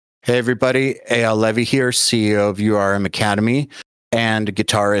Hey everybody, Eyal Levi here, CEO of URM Academy and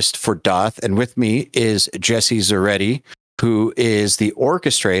guitarist for Daath. And with me is Jesse Zuretti, who is the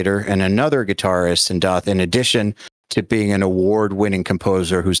orchestrator and another guitarist in Daath, in addition to being an award-winning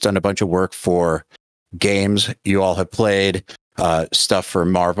composer who's done a bunch of work for games. You all have played stuff for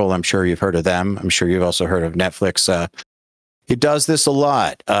Marvel. I'm sure you've heard of them. I'm sure you've also heard of Netflix. He does this a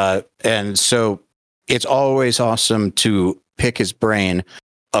lot. And so it's always awesome to pick his brain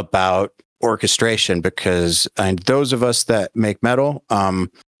about orchestration, because those of us that make metal,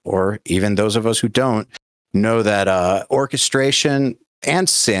 or even those of us who don't, know that orchestration and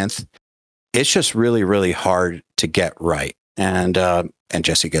synth, it's just really, really hard to get right. And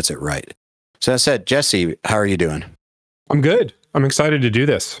Jesse gets it right. So I said, Jesse, how are you doing? I'm good. I'm excited to do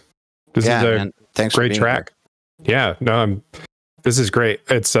this. This is a Thanks great track. Here. Yeah, no, this is great.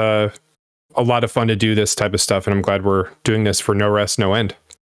 It's a lot of fun to do this type of stuff, and I'm glad we're doing this for no rest, no end.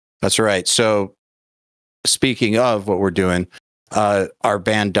 That's right. So speaking of what we're doing, our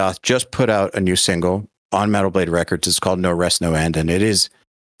band Daath just put out a new single on Metal Blade Records. It's called No Rest, No End, and it is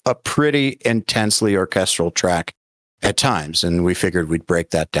a pretty intensely orchestral track at times, and we figured we'd break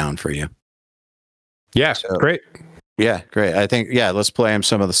that down for you. Yeah, great. Yeah, great. I think, let's play him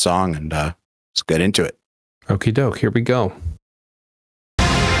some of the song and let's get into it. Okie doke, here we go.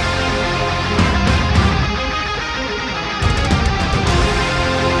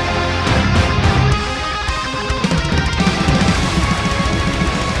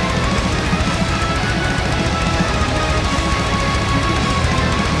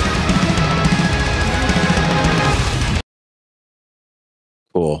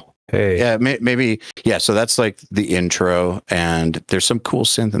 Cool. Hey. Yeah, maybe. Yeah, so that's like the intro, and there's some cool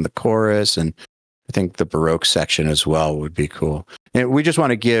synth in the chorus, and I think the Baroque section as well would be cool. And we just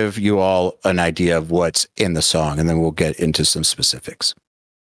want to give you all an idea of what's in the song, and then we'll get into some specifics.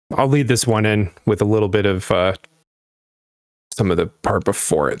 I'll lead this one in with a little bit of some of the part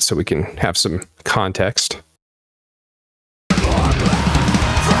before it so we can have some context.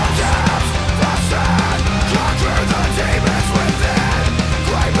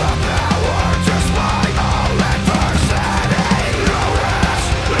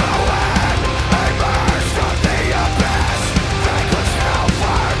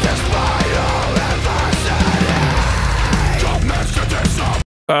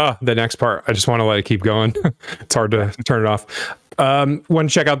 The next part, I just want to let it keep going. It's hard to turn it off. Want to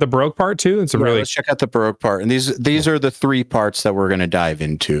check out the Baroque part too? It's let's check out the Baroque part. And these are the three parts that we're going to dive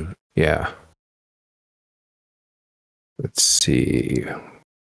into. Yeah. Let's see. Let's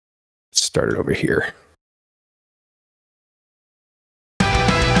start it over here.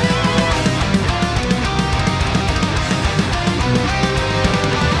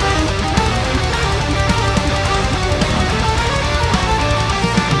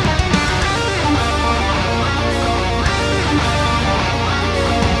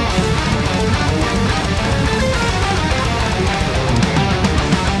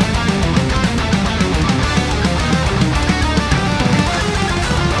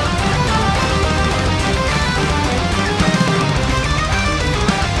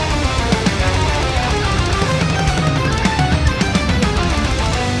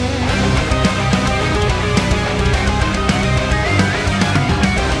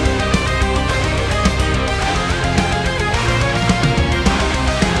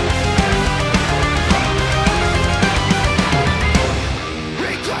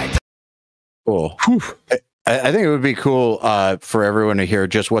 Cool. I think it would be cool for everyone to hear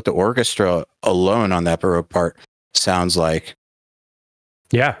just what the orchestra alone on that Baroque part sounds like.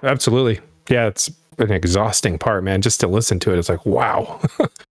 Yeah, absolutely. Yeah, it's an exhausting part, man. Just to listen to it, it's like, wow.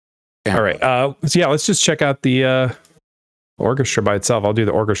 Yeah. All right. So yeah, let's just check out the orchestra by itself. I'll do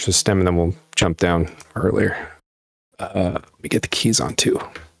the orchestra stem, and then we'll jump down earlier. Let me get the keys on too.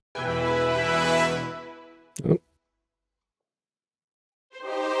 Oh.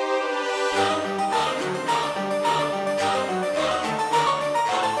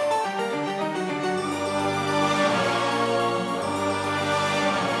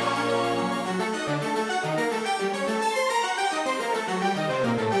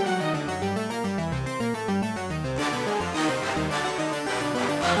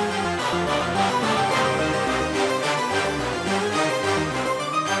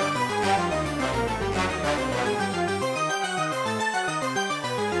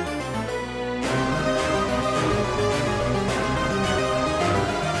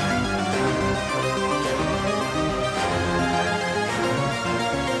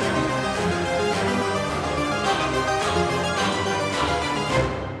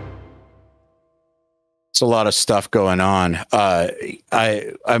 That's a lot of stuff going on.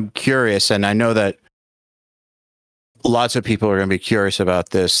 I'm curious, and I know that lots of people are going to be curious about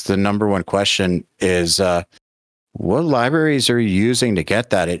this. The number one question is, what libraries are you using to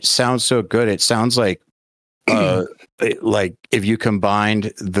get that? It sounds so good. It sounds like if you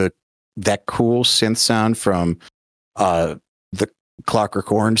combined that cool synth sound from the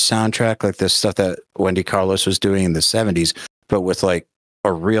Clockwork Orange soundtrack, like this stuff that Wendy Carlos was doing in the 70s, but with like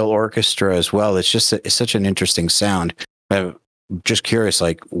a real orchestra as well. It's such an interesting sound. I'm just curious,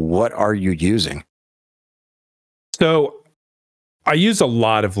 like, what are you using? So I use a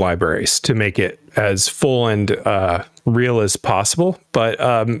lot of libraries to make it as full and real as possible. But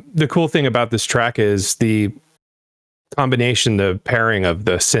the cool thing about this track is the combination, the pairing of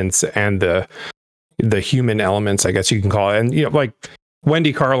the synths and the human elements, I guess you can call it. And, you know, like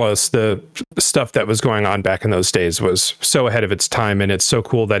Wendy Carlos, the stuff that was going on back in those days was so ahead of its time. And it's so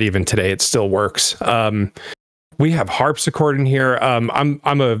cool that even today it still works. We have harpsichord in here.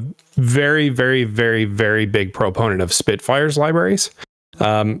 I'm a very, very, very, very big proponent of Spitfire's libraries.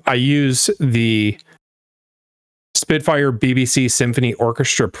 I use the Spitfire BBC Symphony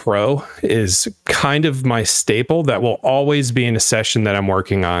Orchestra Pro is kind of my staple that will always be in a session that I'm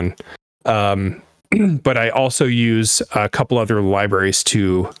working on. But I also use a couple other libraries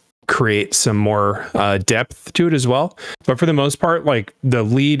to create some more depth to it as well. But for the most part, like the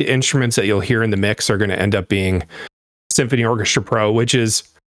lead instruments that you'll hear in the mix are going to end up being Symphony Orchestra Pro, which is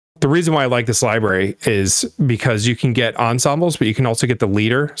the reason why I like this library is because you can get ensembles, but you can also get the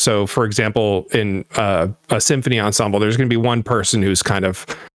leader. So for example, in a symphony ensemble, there's going to be one person who's kind of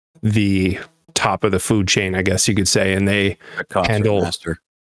the top of the food chain, I guess you could say, and they handle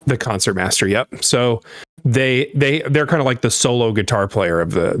the concert master. Yep. So they're kind of like the solo guitar player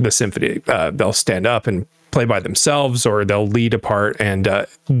of the symphony. They'll stand up and play by themselves, or they'll lead a part. And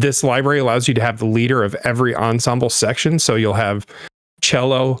this library allows you to have the leader of every ensemble section. So you'll have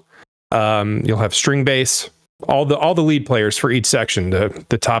cello, you'll have string bass, all the lead players for each section.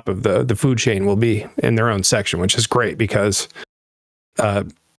 The top of the food chain will be in their own section, which is great because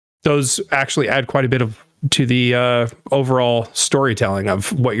those actually add quite a bit to the overall storytelling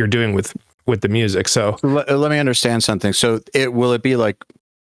of what you're doing with the music. So let me understand something. So will it be like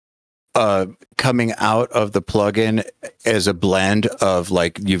coming out of the plugin as a blend of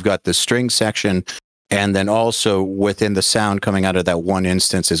like you've got the string section, and then also within the sound coming out of that one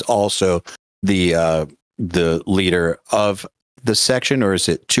instance is also the leader of the section, or is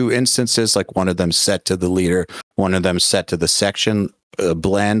it two instances, like one of them set to the leader, one of them set to the section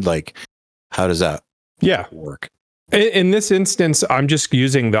blend? Like, how does that work? In this instance, I'm just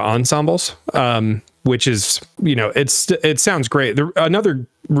using the ensembles, which is, you know, it sounds great. Another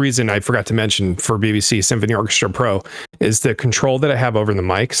reason I forgot to mention for BBC Symphony Orchestra Pro is the control that I have over the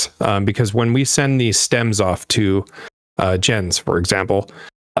mics, because when we send these stems off to Jens, for example,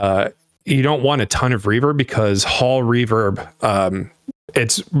 you don't want a ton of reverb because hall reverb,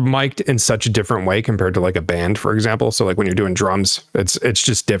 it's mic'd in such a different way compared to like a band, for example. So like when you're doing drums, it's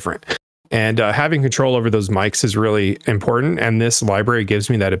just different. And having control over those mics is really important. And this library gives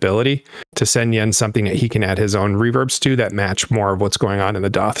me that ability to send Jens something that he can add his own reverbs to that match more of what's going on in the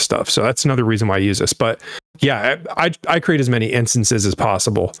Daath stuff. So that's another reason why I use this. But yeah, I create as many instances as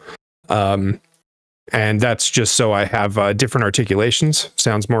possible. And that's just so I have different articulations,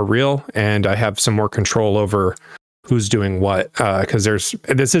 sounds more real, and I have some more control over who's doing what. Because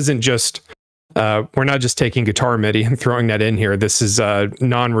this isn't just... we're not just taking guitar MIDI and throwing that in here. This is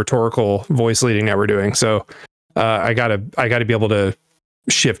non-rhetorical voice leading that we're doing. So I gotta be able to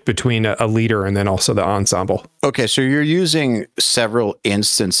shift between a leader and then also the ensemble. Okay, so you're using several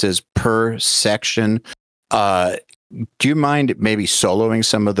instances per section. Do you mind maybe soloing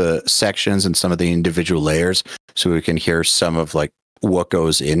some of the sections and some of the individual layers so we can hear some of like what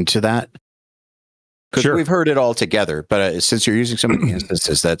goes into that? Because we've heard it all together, but since you're using so many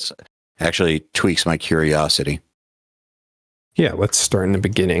instances, that's actually tweaks my curiosity. Yeah, let's start in the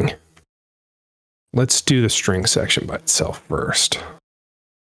beginning. Let's do the string section by itself first.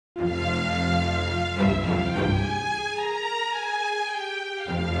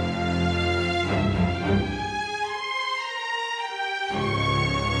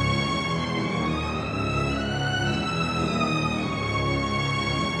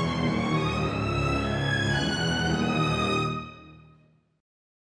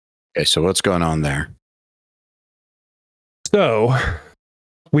 Okay, so what's going on there? So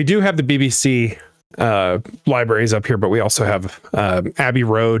we do have the BBC libraries up here, but we also have Abbey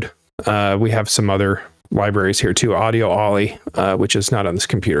Road. We have some other libraries here too. Audio Ollie, which is not on this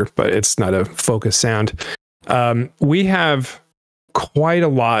computer, but it's not a focus sound. We have quite a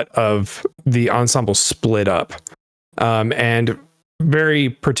lot of the ensemble split up. And very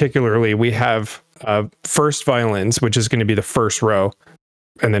particularly, we have first violins, which is going to be the first row,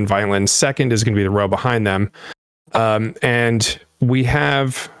 and then violins. Second is going to be the row behind them. And we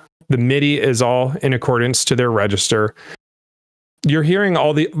have the MIDI is all in accordance to their register. You're hearing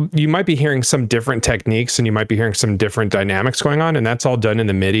you might be hearing some different techniques, and you might be hearing some different dynamics going on, and that's all done in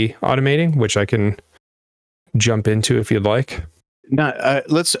the MIDI automating, which I can jump into if you'd like. No,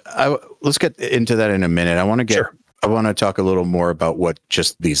 let's get into that in a minute. I want to talk a little more about what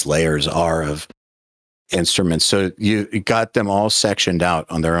just these layers are of instruments. So you got them all sectioned out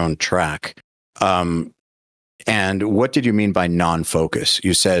on their own track. And what did you mean by non-focus?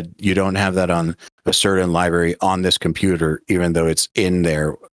 You said you don't have that on a certain library on this computer, even though it's in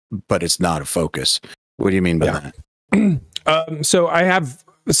there, but it's not a focus. What do you mean by that? So I have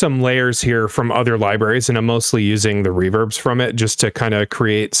some layers here from other libraries, and I'm mostly using the reverbs from it just to kind of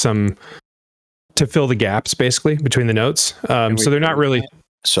create to fill the gaps basically between the notes. So they're not really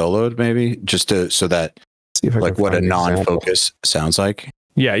soloed, maybe just so that like what a non-focus sounds like.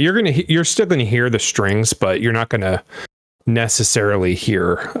 Yeah, you're still gonna hear the strings, but you're not gonna necessarily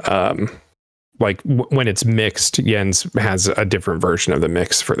hear when it's mixed. Jens has a different version of the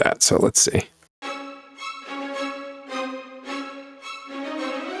mix for that. So let's see.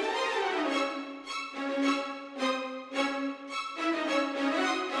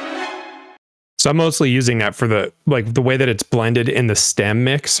 So I'm mostly using that for the way that it's blended in the stem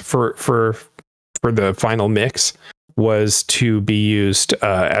mix for the final mix was to be used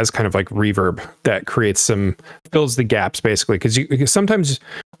as kind of like reverb that fills the gaps basically, because sometimes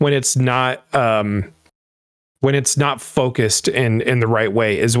when it's not focused in the right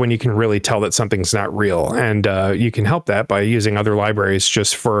way is when you can really tell that something's not real, and you can help that by using other libraries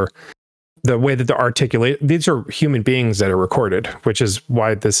just for the way that these are human beings that are recorded, which is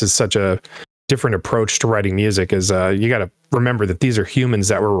why this is such a different approach to writing music. Is you got to remember that these are humans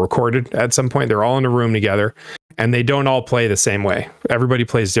that were recorded at some point. They're all in a room together, and they don't all play the same way. Everybody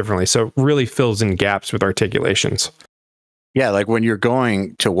plays differently, so it really fills in gaps with articulations. Yeah, like when you're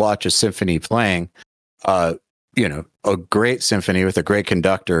going to watch a symphony playing, a great symphony with a great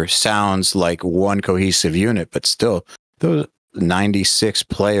conductor sounds like one cohesive unit, but still those 96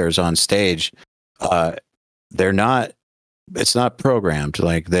 players on stage, it's not programmed.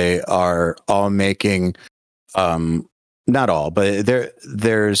 Like they are all making, not all, but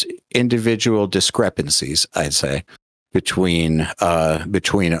there's individual discrepancies, I'd say, between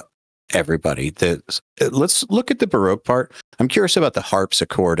everybody. Let's look at the Baroque part. I'm curious about the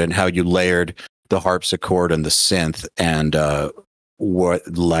harpsichord and how you layered the harpsichord and the synth, and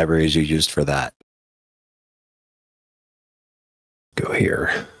what libraries you used for that. Go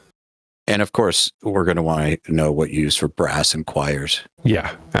here. And of course, we're going to want to know what you use for brass and choirs.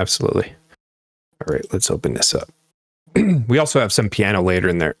 Yeah, absolutely. All right, let's open this up. We also have some piano layered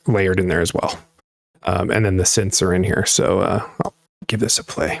in there as well. And then the synths are in here. So I'll give this a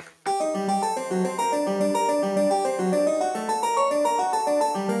play.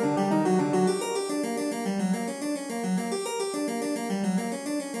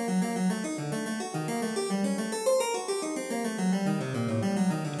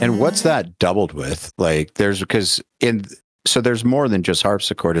 And what's that doubled with? Like there's more than just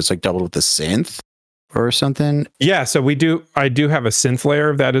harpsichord. It's like doubled with the synth or something. Yeah. So I do have a synth layer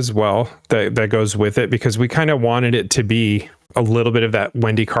of that as well that goes with it, because we kind of wanted it to be a little bit of that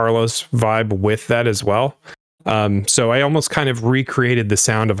Wendy Carlos vibe with that as well. So I almost kind of recreated the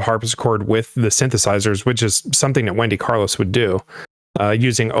sound of harpsichord with the synthesizers, which is something that Wendy Carlos would do,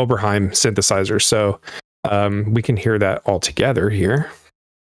 using Oberheim synthesizers. So we can hear that all together here.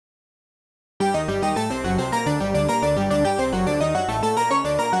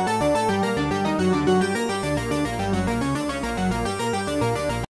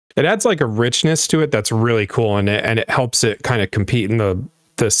 It adds like a richness to it that's really cool, and it helps it kind of compete in the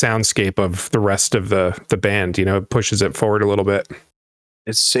soundscape of the rest of the band. It pushes it forward a little bit.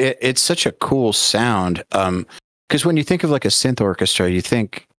 It's such a cool sound, because when you think of like a synth orchestra, you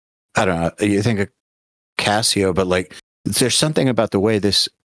think, I don't know, you think of Casio, but like there's something about the way this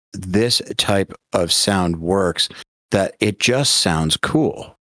type of sound works that it just sounds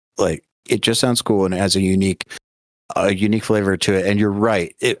cool. Like it just sounds cool, and it has a unique flavor to it. And you're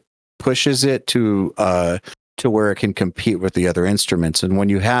right, it pushes it to where it can compete with the other instruments. And when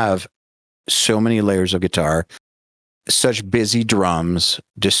you have so many layers of guitar, such busy drums,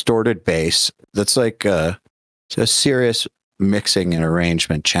 distorted bass, that's like it's a serious mixing and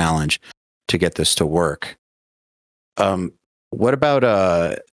arrangement challenge to get this to work. What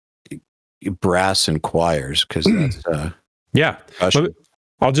about brass and choirs? Because that's Yeah.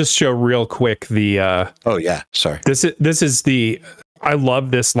 I'll just show real quick the oh yeah, sorry. This is the I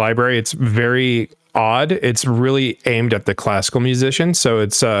love this library. It's very odd. It's really aimed at the classical musician. So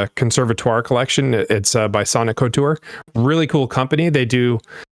it's a conservatoire collection. It's by Sonic Couture. Really cool company. They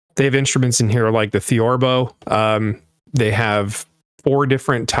have instruments in here like the theorbo. They have 4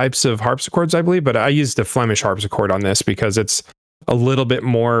 different types of harpsichords, I believe, but I used the Flemish harpsichord on this because it's a little bit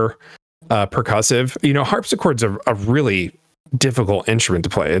more percussive. You know, harpsichords are a really difficult instrument to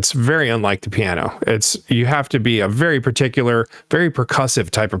play. It's very unlike the piano. You have to be a very particular, very percussive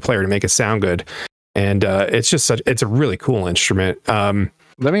type of player to make it sound good. And it's a really cool instrument.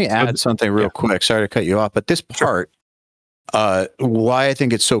 Let me add something real quick. Sorry to cut you off, but this part, why I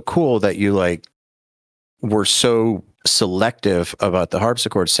think it's so cool that you were so selective about the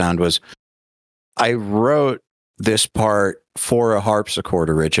harpsichord sound was I wrote this part for a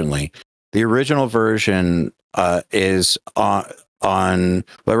harpsichord originally. The original version is on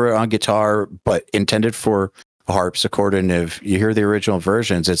guitar, but intended for a harpsichord. And if you hear the original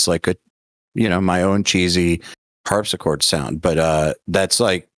versions, it's like my own cheesy harpsichord sound. But that's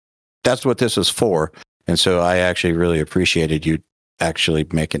what this was for. And so I actually really appreciated you actually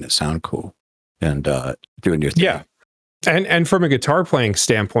making it sound cool and doing your thing. Yeah. And from a guitar playing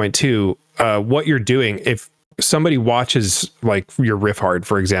standpoint too, what you're doing, if somebody watches like your riff hard,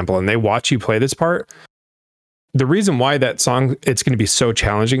 for example, and they watch you play this part, the reason why that song, it's going to be so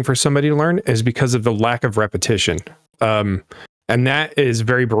challenging for somebody to learn is because of the lack of repetition. And that is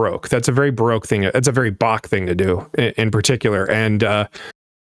very Baroque. That's a very Baroque thing. It's a very Bach thing to do in particular. And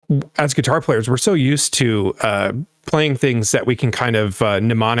as guitar players, we're so used to playing things that we can kind of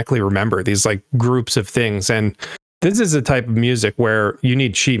mnemonically remember, these like groups of things. And this is a type of music where you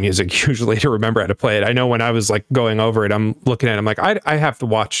need sheet music usually to remember how to play it. I know when I was like going over it, I'm looking at it, I'm like, I'd have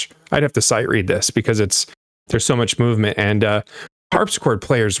to sight read this because there's so much movement. And harpsichord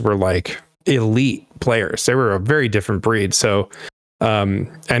players were like elite players. They were a very different breed. So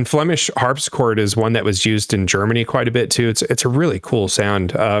and Flemish harpsichord is one that was used in Germany quite a bit too. It's a really cool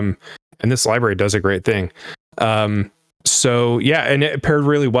sound. And this library does a great thing. So yeah, and it paired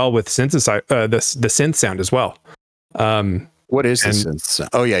really well with the synth sound as well. What is the synth?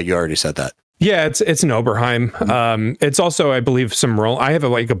 Oh yeah, you already said that. Yeah, it's an Oberheim. It's also, I believe, some roll. I have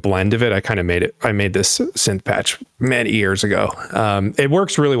a blend of it. I made this synth patch many years ago. It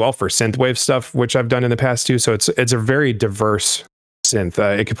works really well for synthwave stuff, which I've done in the past too. So it's a very diverse synth.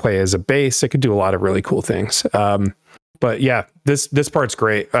 It could play as a bass. It could do a lot of really cool things. But yeah, this part's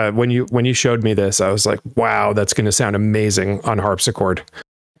great. When you showed me this, I was like, wow, that's going to sound amazing on harpsichord,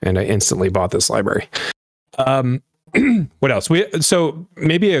 and I instantly bought this library. What else? So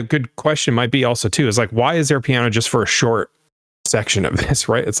maybe a good question might be also too is like, why is there piano just for a short section of this?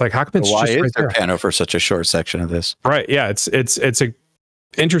 Right? It's like, how come it's why just is right there there? Piano for such a short section of this? Right? Yeah, it's a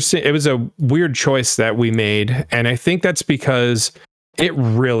interesting. It was a weird choice that we made, and I think that's because it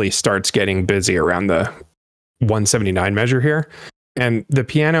really starts getting busy around the 179 measure here, and the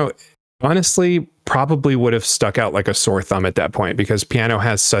piano honestly probably would have stuck out like a sore thumb at that point because piano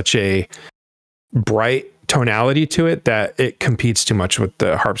has such a bright tonality to it that it competes too much with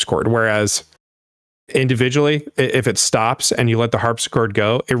the harpsichord. Whereas individually, if it stops and you let the harpsichord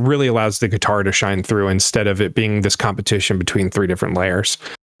go, it really allows the guitar to shine through instead of it being this competition between 3 different layers.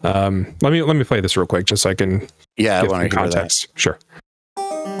 Let me play this real quick just so I can I want to hear context. That. Sure.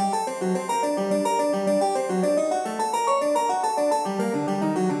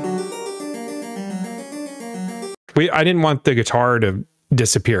 I didn't want the guitar to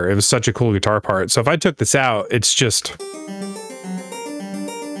disappear. It was such a cool guitar part. So if I took this out, it's just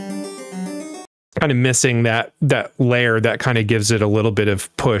kind of missing that layer that kind of gives it a little bit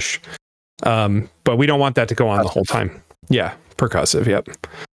of push. But we don't want that to go on the whole time. Yeah, percussive. Yep.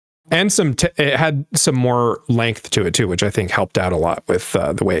 And it had some more length to it too, which I think helped out a lot with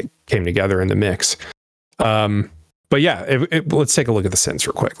the way it came together in the mix. But yeah, let's take a look at the synths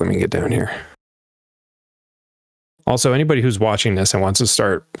real quick. Let me get down here. Also, anybody who's watching this and wants to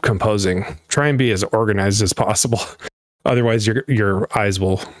start composing, try and be as organized as possible. Otherwise, your eyes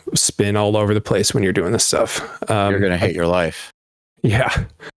will spin all over the place when you're doing this stuff. You're going to hate your life. Yeah.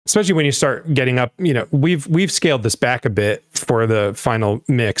 Especially when you start getting up, we've scaled this back a bit for the final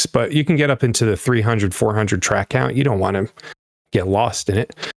mix, but you can get up into the 300, 400 track count. You don't want to get lost in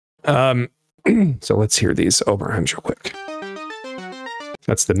it. So let's hear these Oberheims real quick.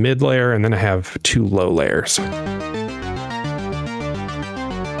 That's the mid layer, and then I have 2 low layers.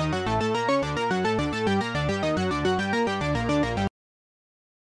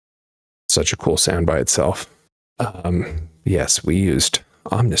 Such a cool sound by itself. Yes, we used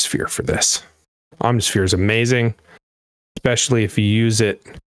Omnisphere for this. Omnisphere is amazing. especially if you use it,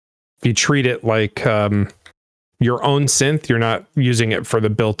 if you treat it like your own synth. You're not using it for the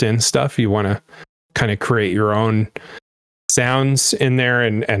built-in stuff. You want to kind of create your own sounds in there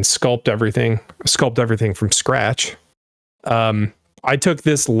and sculpt everything from scratch. I took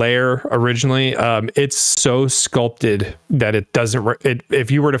this layer originally. It's so sculpted that it doesn't. If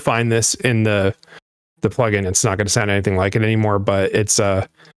you were to find this in the plugin, it's not going to sound anything like it anymore. But it's a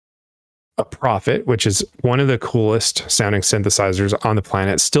Prophet, which is one of the coolest sounding synthesizers on the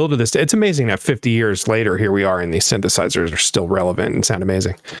planet. Still to this day, it's amazing that 50 years later, here we are, and these synthesizers are still relevant and sound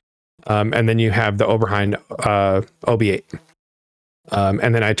amazing. And then you have the Oberheim OB8.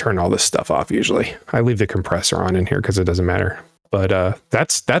 And then I turn all this stuff off. Usually, I leave the compressor on in here because it doesn't matter. But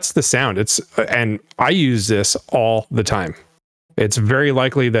that's the sound. And I use this all the time. It's very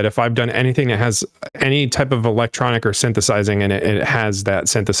likely that if I've done anything that has any type of electronic or synthesizing in it, it has that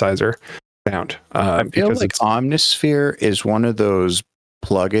synthesizer sound. I feel like Omnisphere is one of those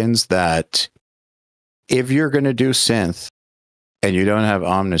plugins that if you're going to do synth and you don't have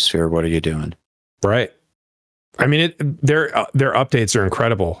Omnisphere, what are you doing? Right. I mean, their updates are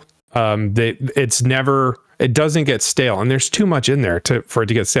incredible. It doesn't get stale, and there's too much in there for it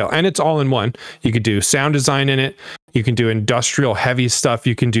to get stale. And it's all in one. You could do sound design in it. You can do industrial heavy stuff.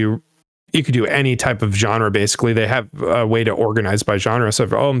 You can do any type of genre. Basically, they have a way to organize by genre. So,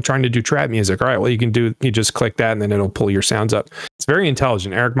 I'm trying to do trap music. All right, well, you just click that, and then it'll pull your sounds up. It's very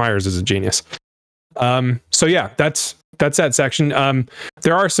intelligent. Eric Myers is a genius. So yeah, that's that section.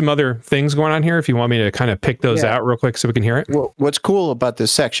 There are some other things going on here. If you want me to kind of pick those out real quick so we can hear it. Well, what's cool about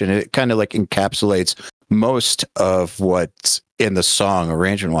this section, it kind of like encapsulates most of what's in the song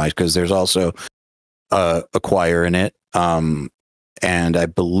arrangement wise, because there's also a choir in it. And I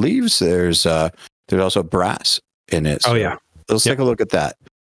believe there's also brass in it. So let's take a look at that.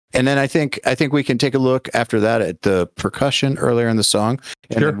 And then I think we can take a look after that at the percussion earlier in the song,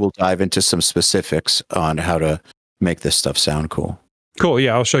 and then we'll dive into some specifics on how to make this stuff sound cool. Cool.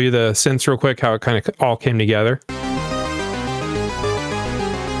 Yeah, I'll show you the synths real quick, how it kind of all came together.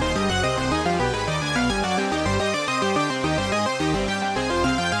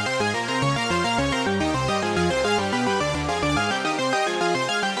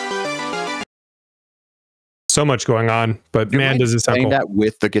 So much going on, but man, does it sound cool. That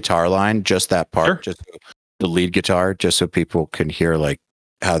with the guitar line, just that part, just the lead guitar, just so people can hear like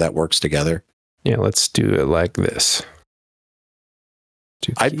how that works together. Yeah, let's do it like this.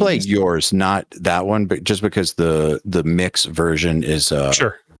 I'd play yours, not that one, but just because the mix version is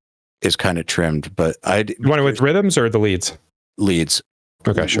is kind of trimmed. But you want it with rhythms or the leads? Leads.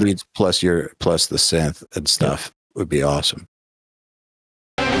 Okay, sure. Leads plus the synth and stuff would be awesome.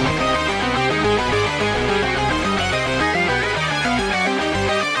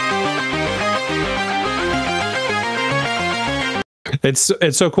 It's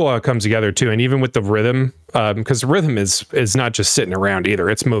so cool how it comes together too, and even with the rhythm, because the rhythm is not just sitting around either;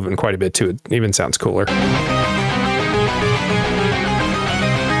 it's moving quite a bit too. It even sounds cooler.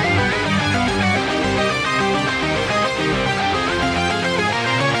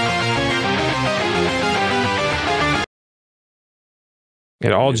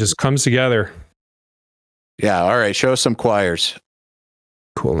 It all just comes together. Yeah. All right. Show us some choirs.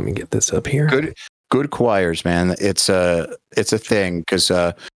 Cool. Let me get this up here. Good choirs, man. It's a thing because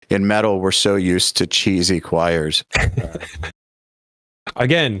in metal we're so used to cheesy choirs.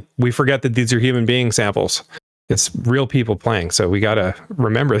 Again, we forget that these are human being samples. It's real people playing, so we gotta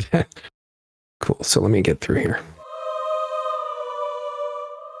remember that. Cool. So let me get through here.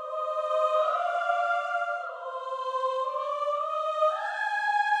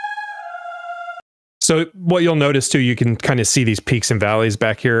 So what you'll notice too, you can kind of see these peaks and valleys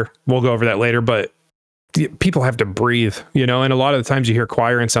back here. We'll go over that later, but people have to breathe, and a lot of the times you hear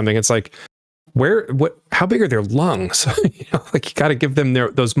choir and something, it's like, how big are their lungs? Like you got to give them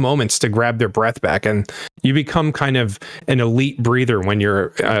those moments to grab their breath back, and you become kind of an elite breather when you're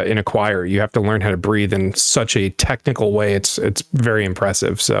in a choir. You have to learn how to breathe in such a technical way. It's very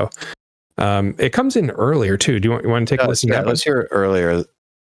impressive. So it comes in earlier too. Do you want to take a listen to that? Let's hear it earlier.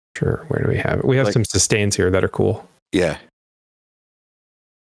 Sure. Where do we have it? We have some sustains here that are cool. Yeah.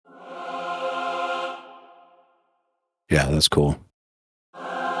 Yeah, that's cool.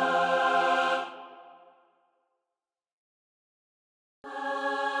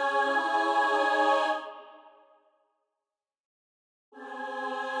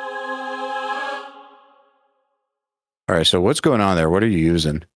 All right, so what's going on there? What are you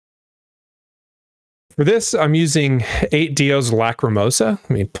using? For this, I'm using 8 Dio's Lacrimosa. Let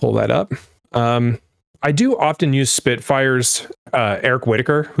me pull that up. I do often use Spitfire's Eric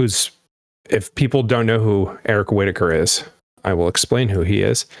Whitaker, who's if people don't know who Eric Whitacre is, I will explain who he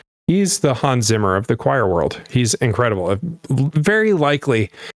is. He's the Hans Zimmer of the choir world. He's incredible. Very likely,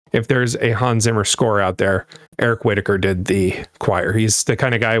 if there's a Hans Zimmer score out there, Eric Whitacre did the choir. He's the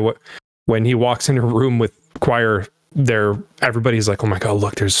kind of guy, when he walks in a room with choir, everybody's like, oh my God,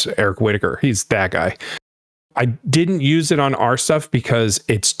 look, there's Eric Whitacre. He's that guy. I didn't use it on our stuff because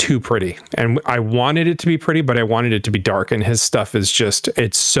it's too pretty. And I wanted it to be pretty, but I wanted it to be dark. And his stuff is just,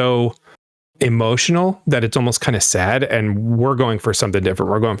 it's so emotional that it's almost kind of sad. And we're going for something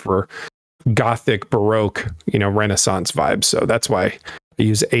different. We're going for Gothic, Baroque, Renaissance vibes. So that's why I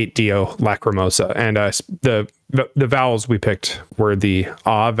use 8-Dio Lacrimosa. And the vowels we picked were the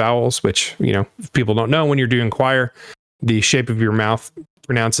ah vowels, which, if people don't know, when you're doing choir, the shape of your mouth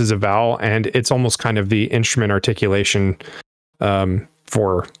pronounces a vowel, and it's almost kind of the instrument articulation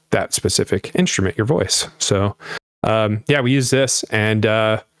for that specific instrument, your voice. So we use this, and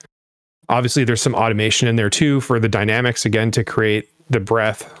obviously there's some automation in there too for the dynamics, again, to create the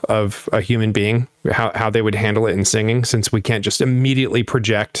breath of a human being, how they would handle it in singing, since we can't just immediately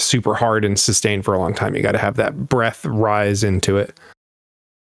project super hard and sustain for a long time. You got to have that breath rise into it.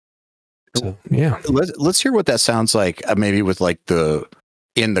 So, yeah. Let's hear what that sounds like, maybe with like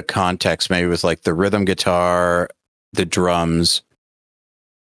in the context, maybe with like the rhythm guitar, the drums,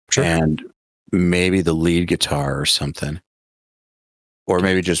 sure, and maybe the lead guitar or something. Or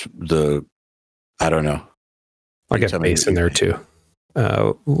maybe just I don't know. I'll get bass in there too.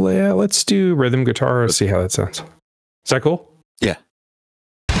 Let's do rhythm guitar. Let's see how that sounds. Is that cool? Yeah.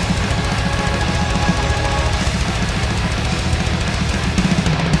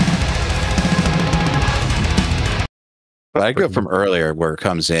 But I go from earlier where it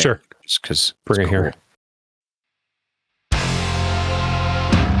comes in. Sure. Just because bring it cool here.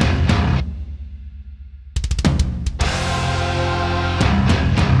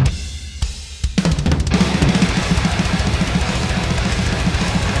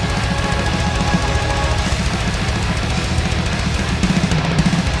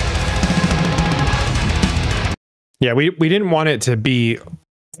 Yeah, we didn't want it to be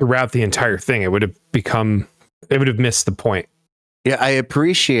throughout the entire thing. It would have missed the point. Yeah, I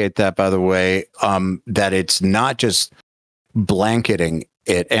appreciate that, by the way, that it's not just blanketing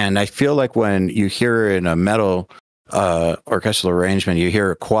it. And I feel like when you hear in a metal orchestral arrangement, you hear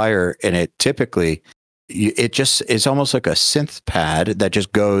a choir, and it typically, it's almost like a synth pad that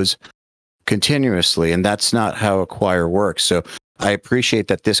just goes continuously. And that's not how a choir works. So I appreciate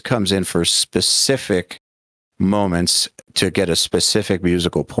that this comes in for specific moments to get a specific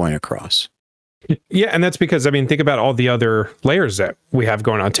musical point across. Yeah, and that's because, think about all the other layers that we have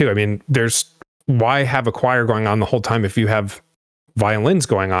going on too. Why have a choir going on the whole time if you have violins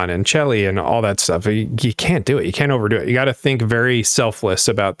going on and cello and all that stuff? You can't do it. You can't overdo it. You got to think very selfless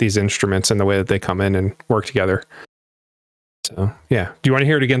about these instruments and the way that they come in and work together. So, yeah. Do you want to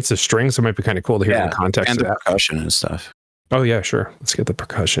hear it against the strings? It might be kind of cool to hear in the context and of the that. Percussion and stuff. Oh, yeah, sure. Let's get the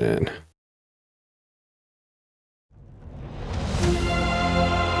percussion in.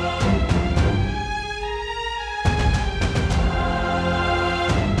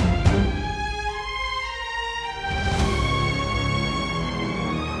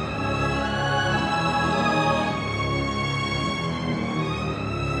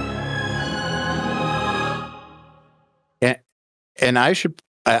 And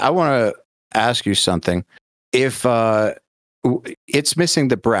I want to ask you something. If it's missing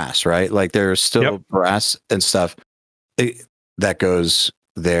the brass, right? Like there's still brass and stuff that goes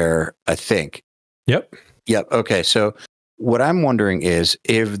there, I think. Yep. Okay. So what I'm wondering is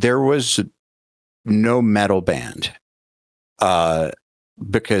if there was no metal band,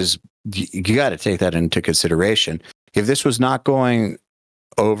 because you got to take that into consideration. If this was not going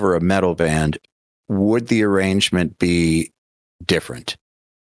over a metal band, would the arrangement be different?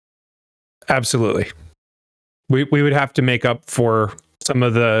 Absolutely. We would have to make up for some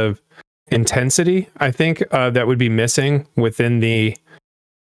of the intensity, I think, that would be missing within the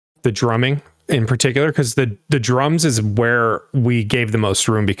drumming in particular, because the drums is where we gave the most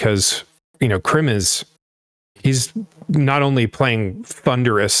room, because Krim he's not only playing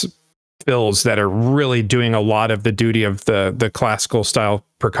thunderous fills that are really doing a lot of the duty of the classical style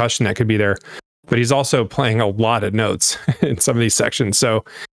percussion that could be there, but he's also playing a lot of notes in some of these sections. So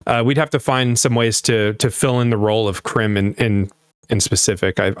we'd have to find some ways to fill in the role of Krim in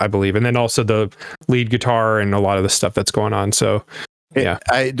specific, I believe. And then also the lead guitar and a lot of the stuff that's going on. So, yeah.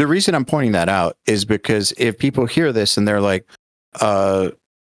 The reason I'm pointing that out is because if people hear this and they're like,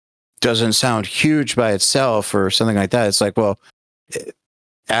 doesn't sound huge by itself or something like that, it's like, well,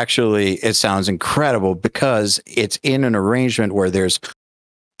 actually, it sounds incredible because it's in an arrangement where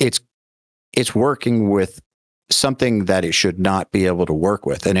it's it's working with something that it should not be able to work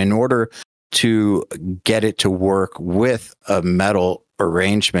with. And in order to get it to work with a metal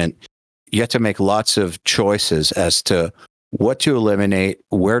arrangement, you have to make lots of choices as to what to eliminate,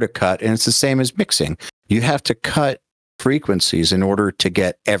 where to cut. And it's the same as mixing. You have to cut frequencies in order to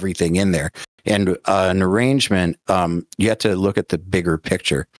get everything in there. And an arrangement, you have to look at the bigger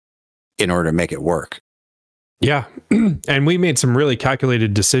picture in order to make it work. Yeah. And we made some really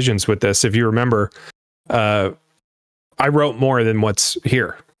calculated decisions with this. If you remember, I wrote more than what's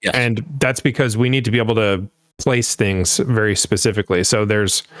here. Yes. And that's because we need to be able to place things very specifically. So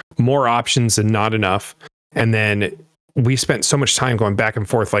there's more options and not enough. And then we spent so much time going back and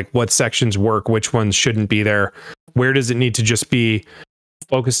forth, like what sections work, which ones shouldn't be there. Where does it need to just be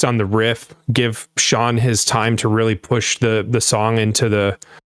focused on the riff, give Sean his time to really push the song into the,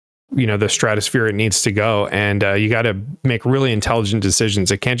 the stratosphere it needs to go. And you got to make really intelligent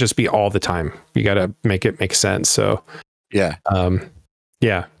decisions. It can't just be all the time. You got to make it make sense. So yeah.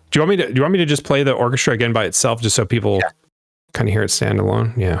 Yeah. Do you want me to just play the orchestra again by itself, just so people kind of hear it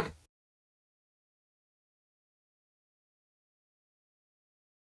standalone? Yeah.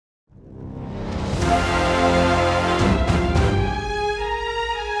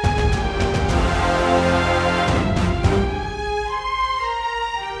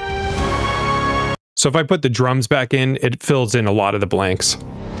 So if I put the drums back in, it fills in a lot of the blanks.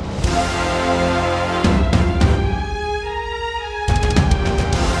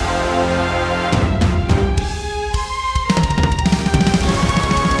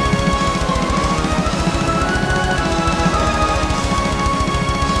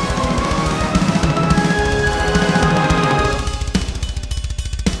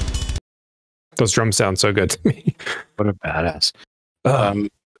 Those drums sound so good to me. What a badass.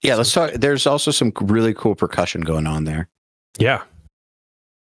 Yeah, let's talk. There's also some really cool percussion going on there. Yeah.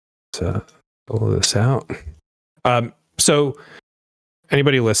 So pull this out. So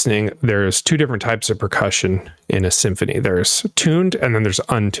anybody listening, there's two different types of percussion in a symphony. There's tuned and then there's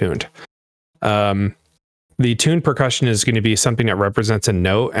untuned. The tuned percussion is going to be something that represents a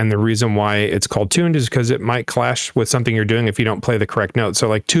note. And the reason why it's called tuned is because it might clash with something you're doing if you don't play the correct note. So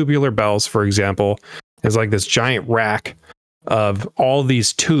like tubular bells, for example, is like this giant rack of all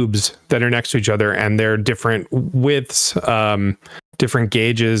these tubes that are next to each other, and they're different widths, different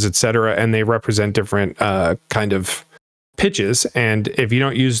gauges, etc. And they represent different kind of pitches. And if you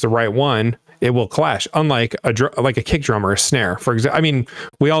don't use the right one, it will clash, unlike like a kick drum or a snare. For example, I mean,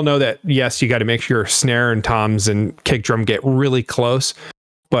 we all know that, yes, you got to make sure snare and toms and kick drum get really close,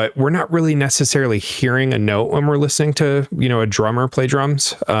 but we're not really necessarily hearing a note when we're listening to, a drummer play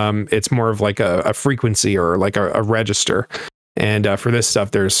drums. It's more of like a frequency or like a register. And for this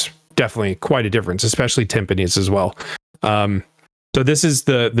stuff, there's definitely quite a difference, especially timpanis as well. So this is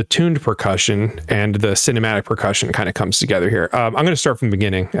the tuned percussion, and the cinematic percussion kind of comes together here. I'm going to start from the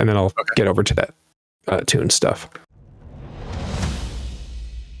beginning, and then I'll get over to that tuned stuff.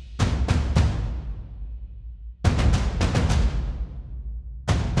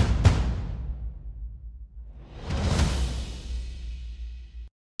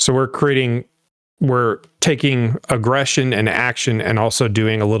 So we're taking aggression and action and also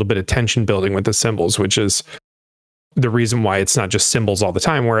doing a little bit of tension building with the cymbals, which is the reason why it's not just cymbals all the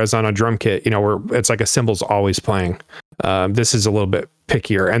time. Whereas on a drum kit, it's like a cymbal's always playing. This is a little bit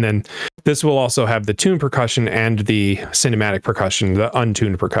pickier. And then this will also have the tuned percussion and the cinematic percussion, the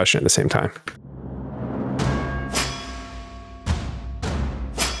untuned percussion at the same time.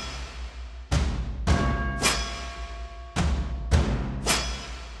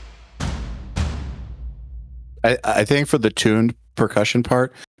 I think for the tuned percussion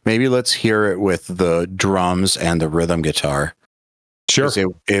part, maybe let's hear it with the drums and the rhythm guitar. Sure.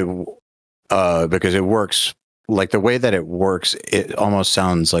 Because it works, like the way that it works, it almost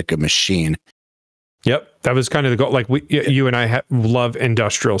sounds like a machine. Yep. That was kind of the goal. Like you and I love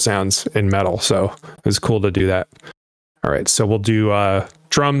industrial sounds in metal. So it was cool to do that. All right. So we'll do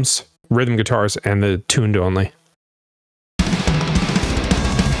drums, rhythm guitars, and the tuned only.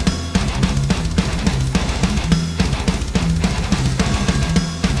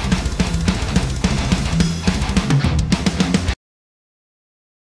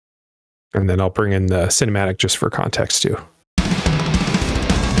 And then I'll bring in the cinematic just for context too.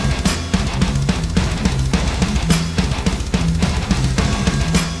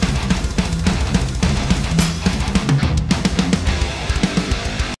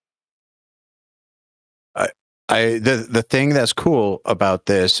 The thing that's cool about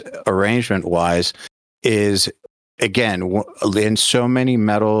this arrangement wise is, again, in so many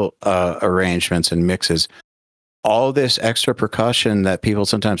metal arrangements and mixes, all this extra percussion that people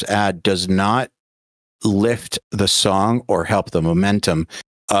sometimes add does not lift the song or help the momentum.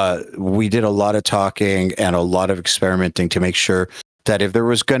 We did a lot of talking and a lot of experimenting to make sure that if there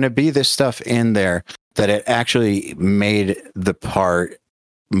was going to be this stuff in there, that it actually made the part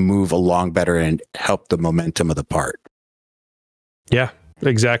move along better and help the momentum of the part. Yeah,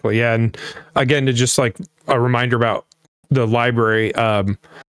 exactly. Yeah. And again, to just like a reminder about the library,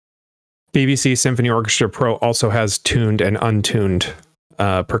 BBC Symphony Orchestra Pro also has tuned and untuned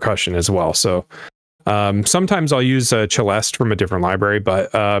percussion as well. So sometimes I'll use a celeste from a different library,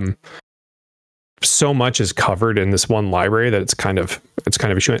 but so much is covered in this one library that it's kind of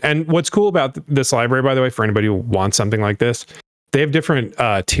a shoe. And what's cool about this library, by the way, for anybody who wants something like this, they have different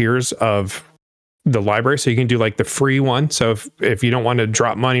tiers of the library. So you can do like the free one. So if you don't want to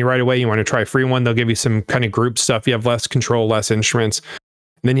drop money right away, you want to try a free one, they'll give you some kind of group stuff. You have less control, less instruments.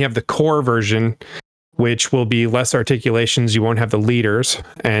 And then you have the core version, which will be less articulations. You won't have the leaders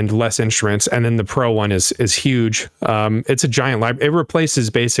and less instruments. And then the pro one is huge. It's a giant library. It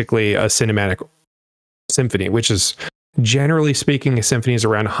replaces basically a cinematic symphony, which is, generally speaking, a symphony is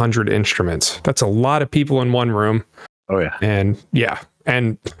around 100 instruments. That's a lot of people in one room. Oh yeah. And yeah.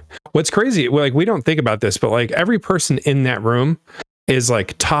 And what's crazy, like, we don't think about this, but like every person in that room is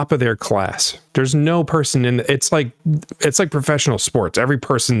like top of their class. There's no person in it's like professional sports. Every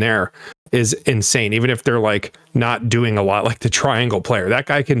person there is insane, even if they're like not doing a lot, like the triangle player. That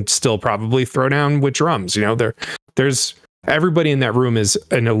guy can still probably throw down with drums. You know, there's everybody in that room is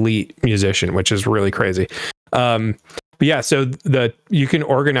an elite musician, which is really crazy. But yeah, so you can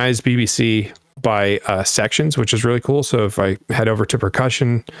organize BBC by sections, which is really cool. So if I head over to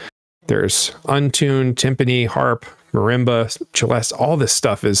percussion, there's untuned, timpani, harp, marimba, celeste. All this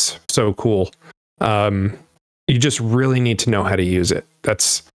stuff is so cool. You just really need to know how to use it.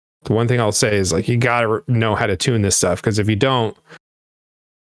 That's the one thing I'll say is, like, you gotta know how to tune this stuff, because if you don't,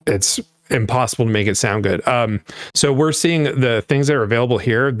 it's impossible to make it sound good. So we're seeing the things that are available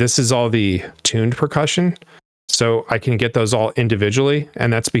here. This is all the tuned percussion. So I can get those all individually.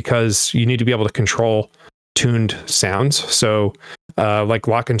 And that's because you need to be able to control tuned sounds. So like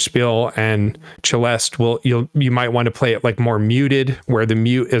glockenspiel and celeste, you might want to play it like more muted, where the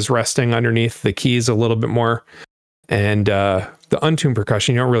mute is resting underneath the keys a little bit more. And the untuned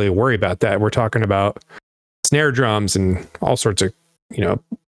percussion, you don't really worry about that. We're talking about snare drums and all sorts of,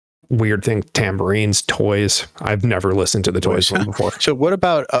 weird things, tambourines, toys. I've never listened to the toys one before. So what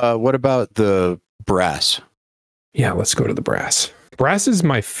about the brass? Yeah, let's go to the brass. Brass is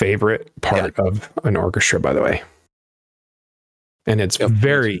my favorite part of an orchestra, by the way. And it's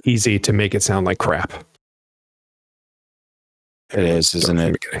very easy to make it sound like crap. It is, isn't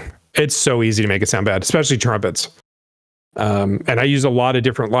it? It's so easy to make it sound bad, especially trumpets. And I use a lot of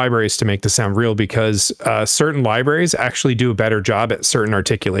different libraries to make this sound real, because certain libraries actually do a better job at certain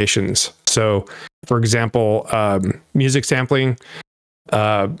articulations. So, for example, music sampling,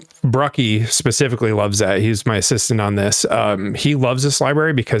 Brucky specifically loves that. He's my assistant on this. He loves this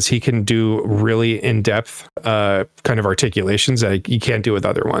library because he can do really in-depth kind of articulations that you can't do with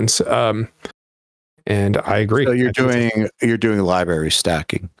other ones. And I agree. So you're doing library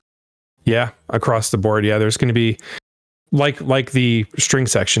stacking. Yeah, across the board. Yeah, there's going to be like the string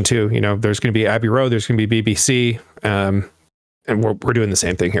section too. There's going to be Abbey Road, there's going to be BBC, and we're doing the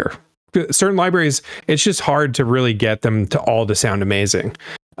same thing here. Certain libraries, it's just hard to really get them to all to sound amazing.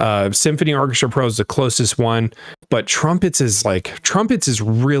 Symphony Orchestra Pro is the closest one, but trumpets is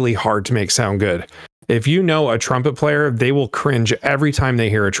really hard to make sound good. If you know a trumpet player, they will cringe every time they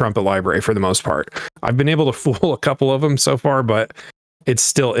hear a trumpet library for the most part. I've been able to fool a couple of them so far, but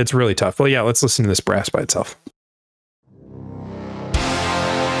it's really tough. Well, yeah, let's listen to this brass by itself.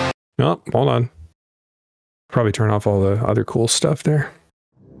 Oh, hold on. Probably turn off all the other cool stuff there.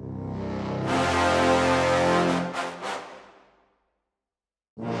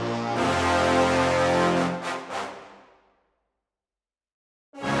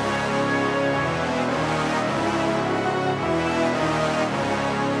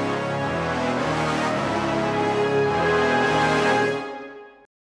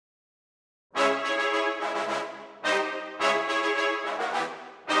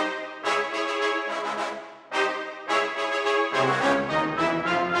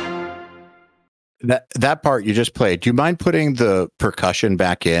 That part you just played, do you mind putting the percussion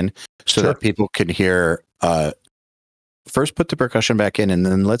back in so that people can hear? First put the percussion back in, and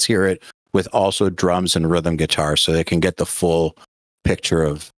then let's hear it with also drums and rhythm guitar, so they can get the full picture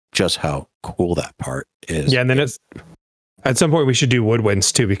of just how cool that part is. Yeah, and then at some point we should do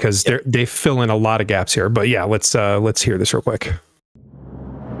woodwinds too, because they fill in a lot of gaps here. But yeah, let's hear this real quick.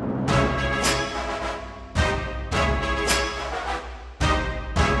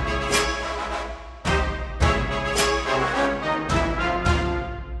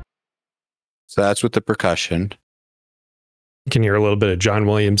 So that's with the percussion. You can hear a little bit of John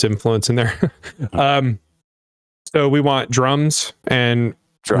Williams influence in there. So we want drums and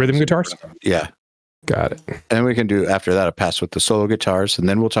rhythm guitars? Yeah. Got it. And then we can do, after that, a pass with the solo guitars, and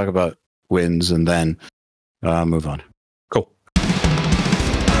then we'll talk about winds, and then move on. Cool.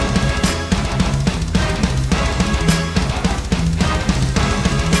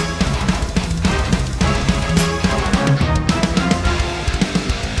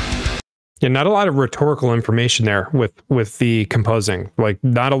 Yeah, not a lot of rhetorical information there with the composing. Like,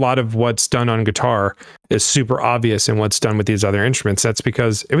 not a lot of what's done on guitar is super obvious in what's done with these other instruments. That's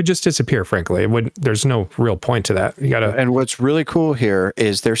because it would just disappear, frankly. There's no real point to that. You gotta. And what's really cool here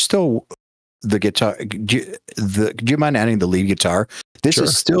is there's still the guitar. Do you mind adding the lead guitar? This Sure.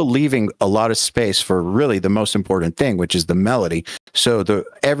 is still leaving a lot of space for really the most important thing, which is the melody. So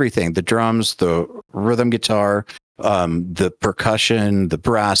everything, the drums, the rhythm guitar, the percussion, the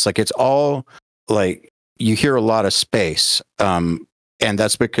brass, like, it's all like, you hear a lot of space. And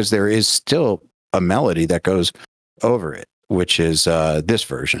that's because there is still a melody that goes over it, which is this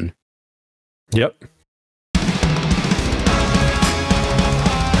version. Yep.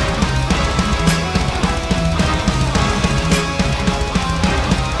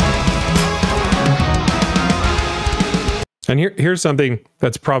 And here's something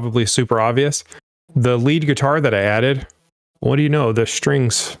that's probably super obvious. The lead guitar that I added, what do you know? The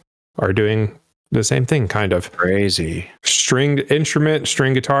strings are doing the same thing, kind of. Crazy. Stringed instrument,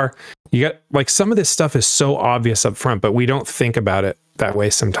 string guitar. You got, like, some of this stuff is so obvious up front, but we don't think about it that way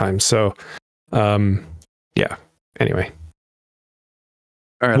sometimes. So, yeah. Anyway.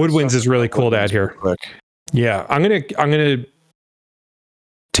 All right, Woodwinds is really cool to add here. Quick. Yeah, I'm gonna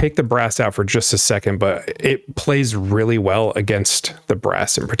take the brass out for just a second, but it plays really well against the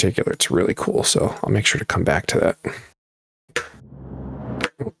brass in particular. It's really cool. So I'll make sure to come back to that.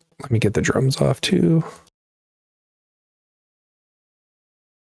 Let me get the drums off too.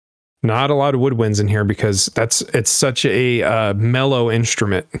 Not a lot of woodwinds in here because it's such a mellow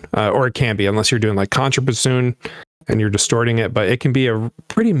instrument, or it can be, unless you're doing like contrabassoon and you're distorting it, but it can be a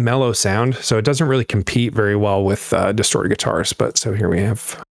pretty mellow sound. So it doesn't really compete very well with distorted guitars. But so here we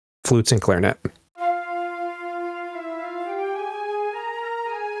have flutes and clarinet.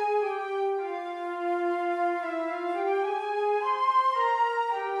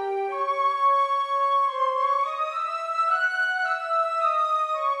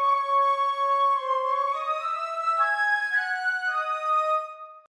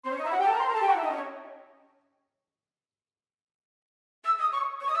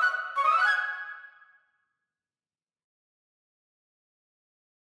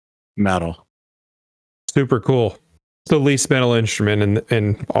 Metal. Super cool. It's the least metal instrument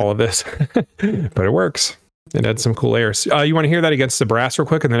in all of this, but it works. It adds some cool layers. You want to hear that against the brass real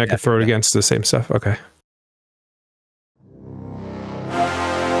quick, and then I can throw it against the same stuff? Okay.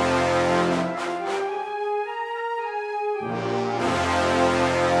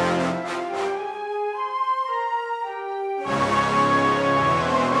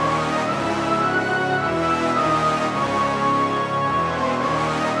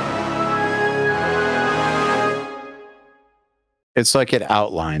 It's like it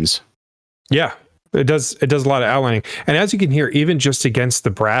outlines. Yeah, it does. It does a lot of outlining. And as you can hear, even just against the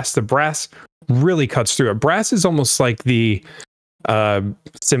brass really cuts through it. Brass is almost like the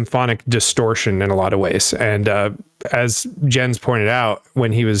symphonic distortion in a lot of ways. And as Jens pointed out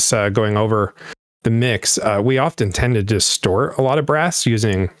when he was going over the mix, we often tend to distort a lot of brass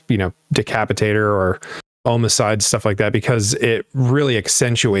using, decapitator or homicide, stuff like that, because it really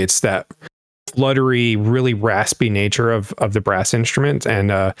accentuates that fluttery, really raspy nature of the brass instrument,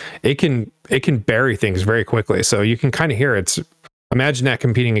 and it can bury things very quickly. So you can kind of hear it's. Imagine that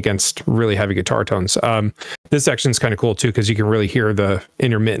competing against really heavy guitar tones. This section's kind of cool too because you can really hear the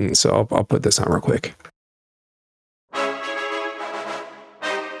intermittent. So I'll put this on real quick.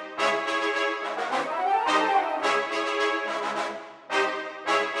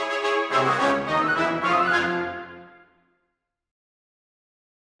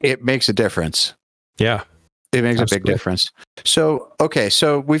 It makes a difference. Yeah. It makes Absolutely. a big difference. So, okay.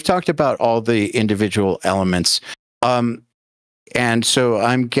 So we've talked about all the individual elements. And so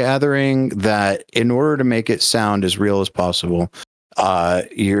I'm gathering that in order to make it sound as real as possible,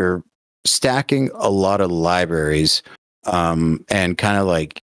 you're stacking a lot of libraries, and kind of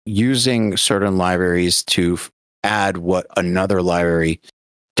like using certain libraries to add what another library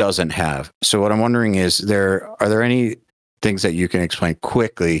doesn't have. So what I'm wondering is, are there any things that you can explain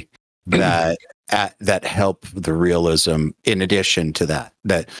quickly that help the realism in addition to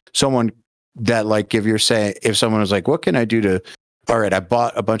that someone that, like, if someone was like, what can I do to all right, I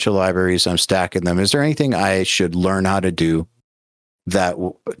bought a bunch of libraries. I'm stacking them. Is there anything I should learn how to do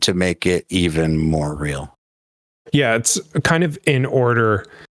to make it even more real? Yeah, it's kind of in order.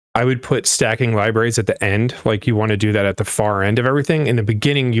 I would put stacking libraries at the end. Like you want to do that at the far end of everything. In the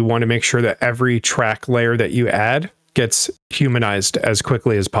beginning, you want to make sure that every track layer that you add gets humanized as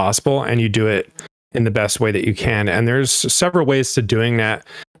quickly as possible, and you do it in the best way that you can. And there's several ways to doing that.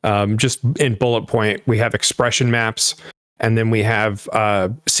 Just in bullet point, we have expression maps, and then we have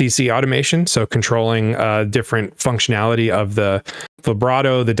CC automation, so controlling different functionality of the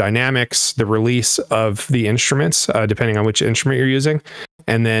vibrato, the dynamics, the release of the instruments, depending on which instrument you're using.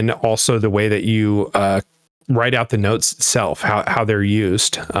 And then also the way that you write out the notes itself, how they're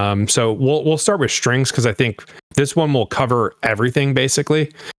used. So we'll start with strings, because I think this one will cover everything,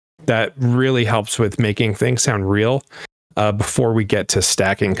 basically. That really helps with making things sound real before we get to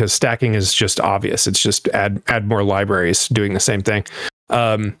stacking, because stacking is just obvious. It's just add more libraries doing the same thing.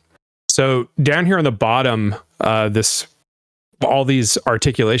 So down here on the bottom, all these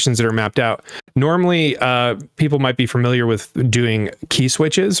articulations that are mapped out. Normally, people might be familiar with doing key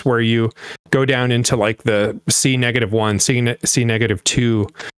switches, where you go down into like the C-1,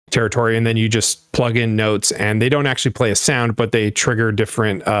 C-2 territory, and then you just plug in notes, and they don't actually play a sound, but they trigger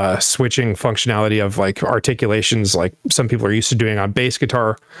different switching functionality of like articulations, like some people are used to doing on bass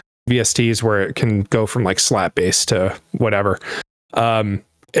guitar VSTs, where it can go from like slap bass to whatever.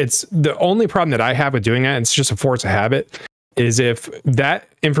 It's the only problem that I have with doing that, and it's just a force of habit, is if that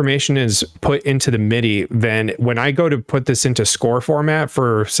information is put into the MIDI, then when I go to put this into score format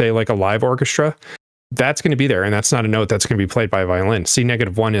for, say, like a live orchestra, that's going to be there, and that's not a note that's going to be played by a violin.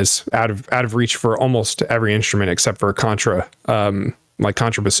 C-1 is out of reach for almost every instrument except for contra, like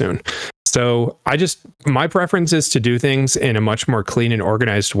contrabassoon. So my preference is to do things in a much more clean and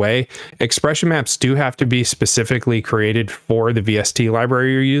organized way. Expression maps do have to be specifically created for the VST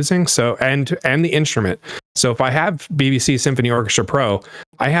library you're using. So, and the instrument. So if I have BBC Symphony Orchestra Pro,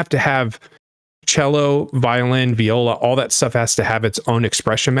 I have to have cello, violin, viola, all that stuff has to have its own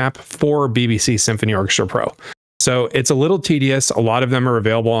expression map for BBC Symphony Orchestra Pro. So it's a little tedious. A lot of them are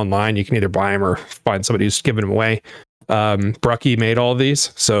available online. You can either buy them or find somebody who's giving them away. Brucky made all of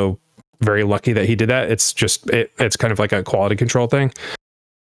these, so very lucky that he did that. It's just, it's kind of like a quality control thing.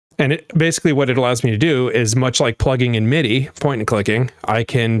 And basically what it allows me to do is, much like plugging in MIDI, point and clicking, I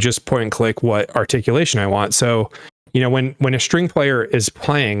can just point and click what articulation I want. So, when a string player is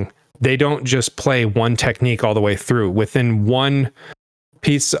playing, they don't just play one technique all the way through. Within one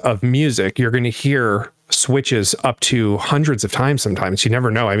piece of music, you're going to hear switches up to hundreds of times sometimes. You never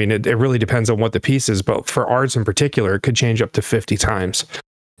know. I mean, it really depends on what the piece is, but for ours in particular, it could change up to 50 times.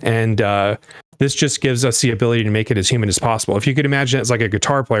 And this just gives us the ability to make it as human as possible. If you could imagine it as like a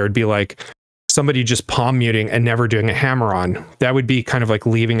guitar player, it'd be like somebody just palm muting and never doing a hammer on. That would be kind of like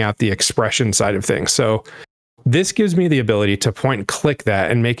leaving out the expression side of things. So this gives me the ability to point and click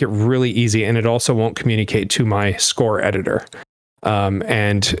that and make it really easy. And it also won't communicate to my score editor.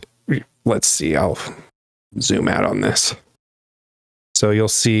 And let's see, I'll zoom out on this. So you'll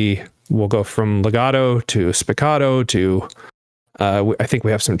see we'll go from legato to spiccato to I think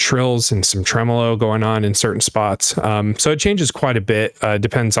we have some trills and some tremolo going on in certain spots. So it changes quite a bit.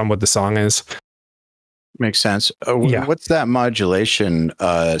 Depends on what the song is. Makes sense. Yeah. What's that modulation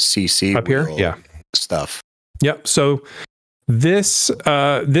CC up here? Yeah. Stuff. Yep. So this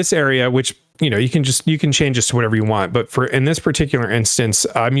area, which you can change this to whatever you want, but in this particular instance,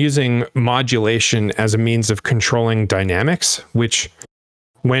 I'm using modulation as a means of controlling dynamics, which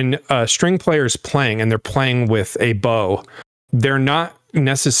when a string player is playing and they're playing with a bow, they're not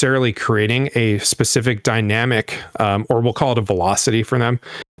necessarily creating a specific dynamic, or we'll call it a velocity for them.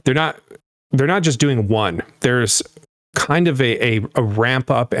 They're not just doing one. There's kind of a ramp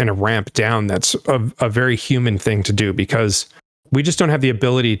up and a ramp down. That's a very human thing to do, because we just don't have the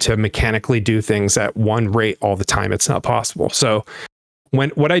ability to mechanically do things at one rate all the time. It's not possible. So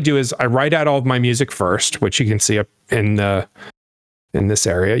what I do is I write out all of my music first, which you can see up in this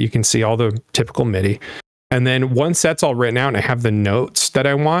area. You can see all the typical MIDI. And then once that's all written out and I have the notes that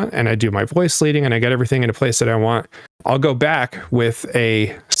I want, and I do my voice leading and I get everything into place that I want, I'll go back with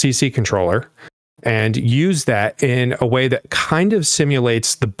a CC controller and use that in a way that kind of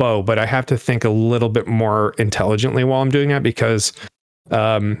simulates the bow, but I have to think a little bit more intelligently while I'm doing that, because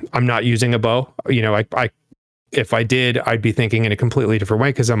I'm not using a bow. If I did, I'd be thinking in a completely different way,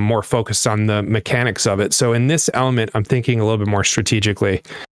 because I'm more focused on the mechanics of it. So in this element, I'm thinking a little bit more strategically.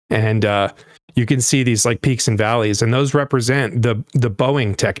 And you can see these like peaks and valleys, and those represent the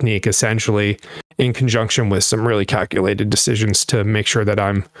bowing technique, essentially, in conjunction with some really calculated decisions to make sure that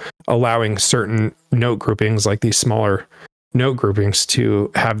I'm allowing certain note groupings, like these smaller note groupings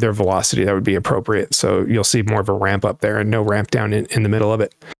to have their velocity that would be appropriate. So you'll see more of a ramp up there and no ramp down in the middle of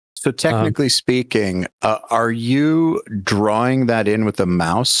it. So technically speaking, are you drawing that in with a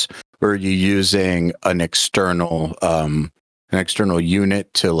mouse, or are you using an external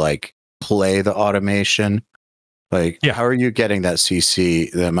unit to like play the automation? Like, how are you getting that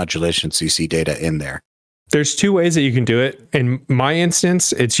CC, the modulation CC data in there? There's two ways that you can do it. In my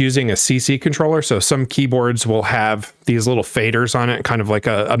instance, it's using a CC controller. So some keyboards will have these little faders on it, kind of like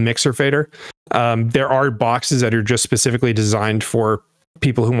a mixer fader. There are boxes that are just specifically designed for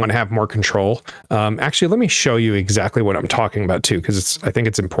people who want to have more control. Actually, let me show you exactly what I'm talking about too, because I think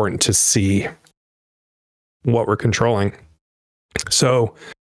it's important to see what we're controlling. So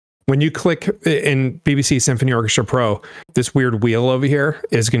when you click in BBC Symphony Orchestra Pro, this weird wheel over here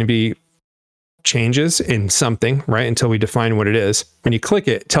is going to be changes in something, right? Until we define what it is. When you click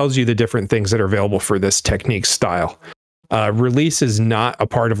it, it tells you the different things that are available for this technique style. Release is not a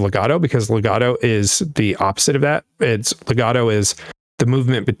part of legato because legato is the opposite of that. Legato is the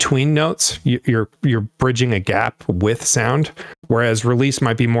movement between notes. You're bridging a gap with sound, whereas release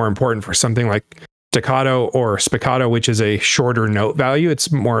might be more important for something like staccato or spiccato, which is a shorter note value.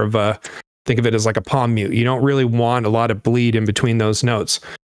 It's more of think of it as like a palm mute. You don't really want a lot of bleed in between those notes.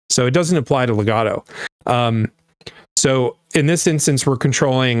 So it doesn't apply to legato. So in this instance, we're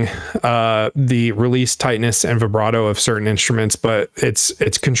controlling the release tightness and vibrato of certain instruments, but it's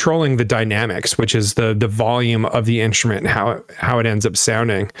controlling the dynamics, which is the volume of the instrument and how it ends up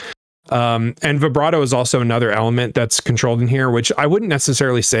sounding. And vibrato is also another element that's controlled in here, which I wouldn't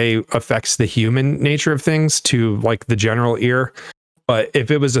necessarily say affects the human nature of things to like the general ear. But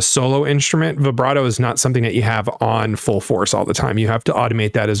if it was a solo instrument, vibrato is not something that you have on full force all the time. You have to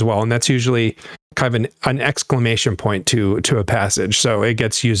automate that as well. And that's usually kind of an exclamation point to a passage. So it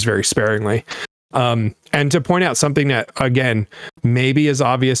gets used very sparingly. And to point out something that, again, maybe is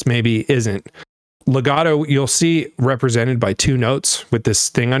obvious, maybe isn't. Legato, you'll see represented by two notes with this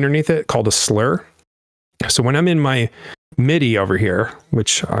thing underneath it called a slur. So when I'm in my MIDI over here,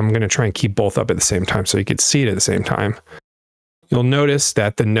 which I'm going to try and keep both up at the same time so you can see it at the same time, you'll notice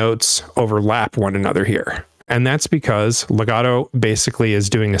that the notes overlap one another here. And that's because legato basically is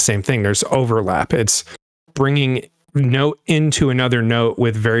doing the same thing. There's overlap. It's bringing note into another note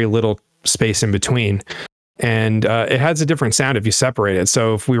with very little space in between. And it has a different sound if you separate it.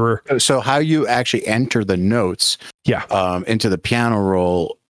 So if we were... So how you actually enter the notes into the piano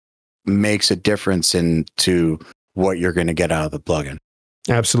roll makes a difference into what you're going to get out of the plugin.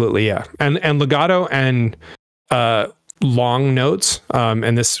 Absolutely, yeah. And legato and long notes,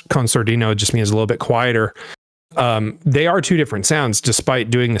 and this concertino just means a little bit quieter. They are two different sounds despite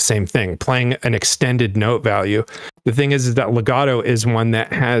doing the same thing, playing an extended note value. The thing is that legato is one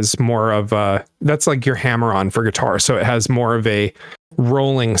that has more of that's like your hammer-on for guitar. So it has more of a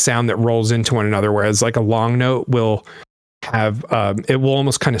rolling sound that rolls into one another, whereas like a long note will have, it will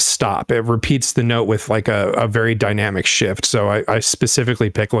almost kind of stop. It repeats the note with like a very dynamic shift. So I specifically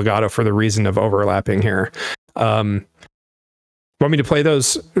pick legato for the reason of overlapping here. Want me to play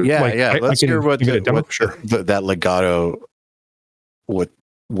those? Yeah. Let's hear Sure. That legato, what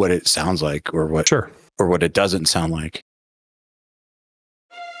it sounds like, or what, sure, or what it doesn't sound like.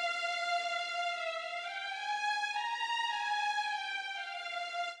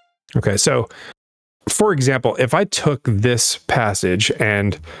 Okay, so for example, if I took this passage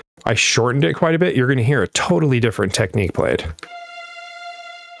and I shortened it quite a bit, you're going to hear a totally different technique played.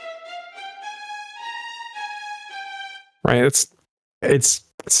 Right? It's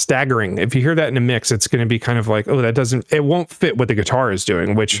staggering. If you hear that in a mix, it's going to be kind of like, oh, it won't fit what the guitar is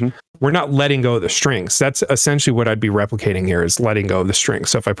doing, which we're not letting go of the strings. That's essentially what I'd be replicating here, is letting go of the strings.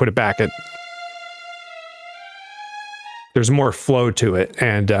 So if I put it back, there's more flow to it,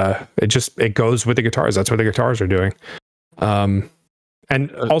 and it goes with the guitars. That's what the guitars are doing.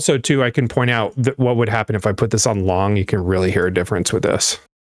 And also too, I can point out that what would happen if I put this on long. You can really hear a difference with this.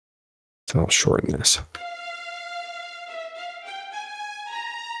 So I'll shorten this.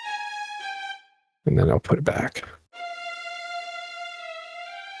 And then I'll put it back.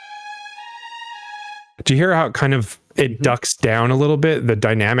 Do you hear how it kind of, it ducks down a little bit? The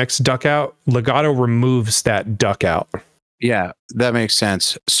dynamics duck out. Legato removes that duck out. Yeah, that makes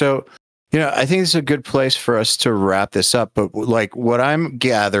sense. So, I think this is a good place for us to wrap this up. But like what I'm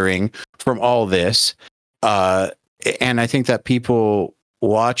gathering from all this, and I think that people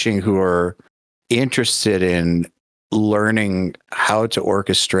watching who are interested in learning how to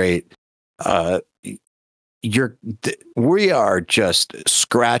orchestrate, we are just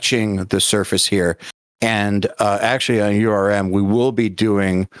scratching the surface here. And actually on URM, we will be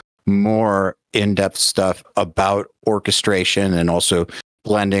doing more in-depth stuff about orchestration and also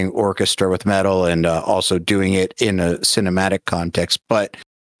blending orchestra with metal and also doing it in a cinematic context. But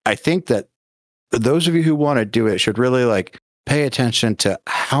I think that those of you who want to do it should really like pay attention to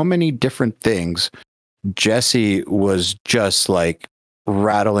how many different things Jesse was just like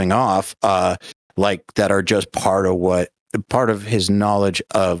rattling off, like that are just part of his knowledge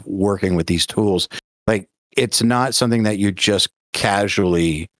of working with these tools. Like, it's not something that you just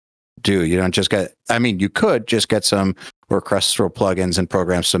casually do. You don't just get, I mean, you could just get some orchestral plugins and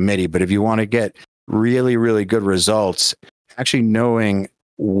programs, some MIDI, but if you want to get really, really good results, actually knowing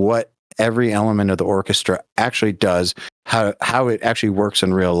what every element of the orchestra actually does, how it actually works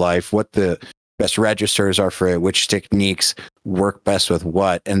in real life, what the best registers are for it, which techniques work best with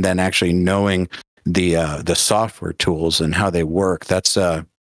what, and then actually knowing the software tools and how they work, that's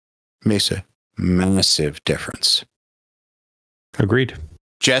makes a massive difference. Agreed.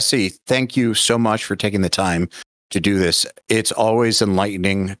 Jesse, thank you so much for taking the time to do this. It's always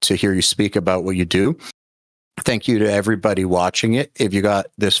enlightening to hear you speak about what you do. Thank you to everybody watching it. If you got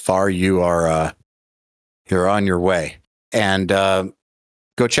this far, you are you're on your way. And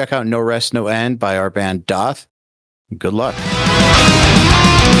go check out No Rest, No End by our band Daath. Good luck.